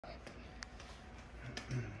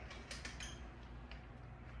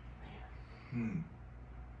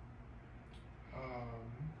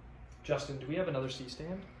Justin, do we have another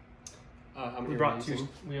C-stand? We brought two.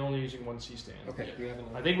 We're only using one C-stand. Okay. Yeah. We have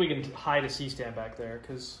another. I think we can hide a C-stand back there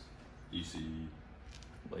because You see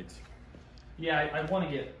lights. yeah, I want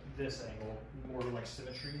to get this angle more like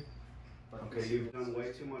symmetry. Okay, you've done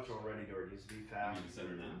way too much already, or it needs to be fast.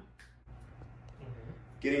 Center now.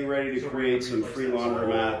 Getting ready to create some free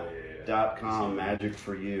Laundromat.com magic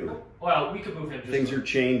for you. Well, we could move him. Things are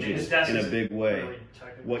changing in a big way.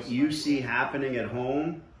 What you see happening at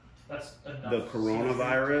home, the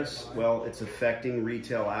coronavirus, well, it's affecting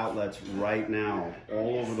retail outlets right now,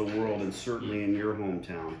 all over the world, and certainly in your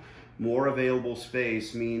hometown. More available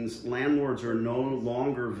space means landlords are no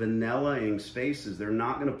longer vanillaing spaces. They're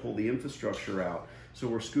not going to pull the infrastructure out. So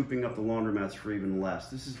we're scooping up the laundromats for even less.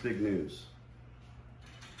 This is big news.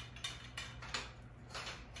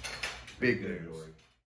 Big news.